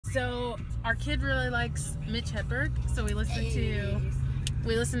So our kid really likes Mitch Hedberg, so we listen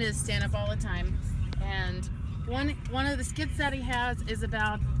to his stand-up all the time. And one of the skits that he has is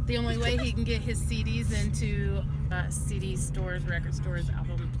about the only way he can get his CDs into CD stores, record stores,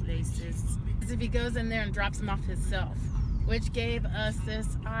 album places is if he goes in there and drops them off himself. Which gave us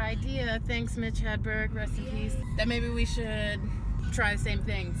this idea, thanks Mitch Hedberg, rest in peace, that maybe we should try the same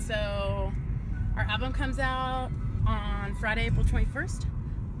thing. So our album comes out on Friday, April 21st,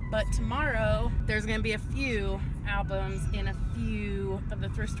 but tomorrow there's going to be a few albums in a few of the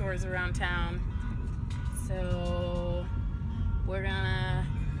thrift stores around town. So we're going to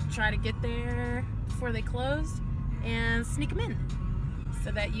try to get there before they close and sneak them in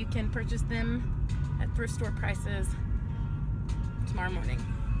so that you can purchase them at thrift store prices tomorrow morning.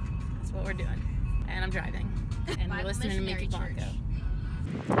 That's what we're doing. And I'm driving. And we're listening to Mickey Blanco.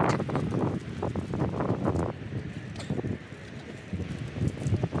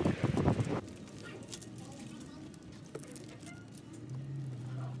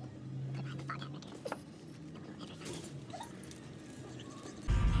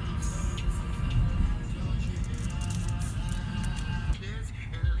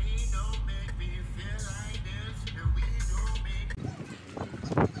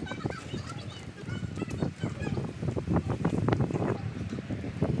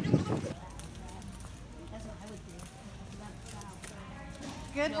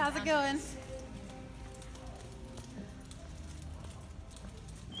 Good, how's it going?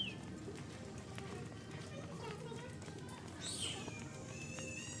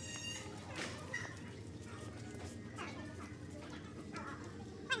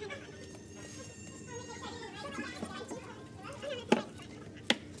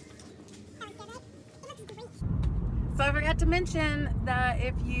 So I forgot to mention that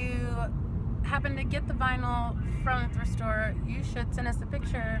if you happen to get the vinyl from the thrift store, you should send us a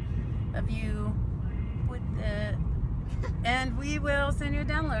picture of you with it, and we will send you a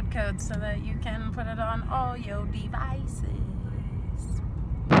download code so that you can put it on all your devices.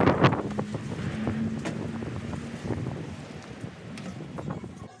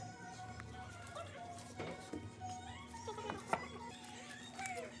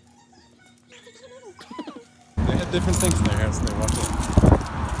 They had different things in their hands when they walked in.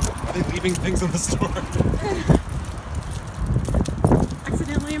 Are they leaving things in the store?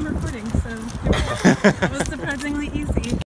 Accidentally I'm recording, so it was surprisingly easy.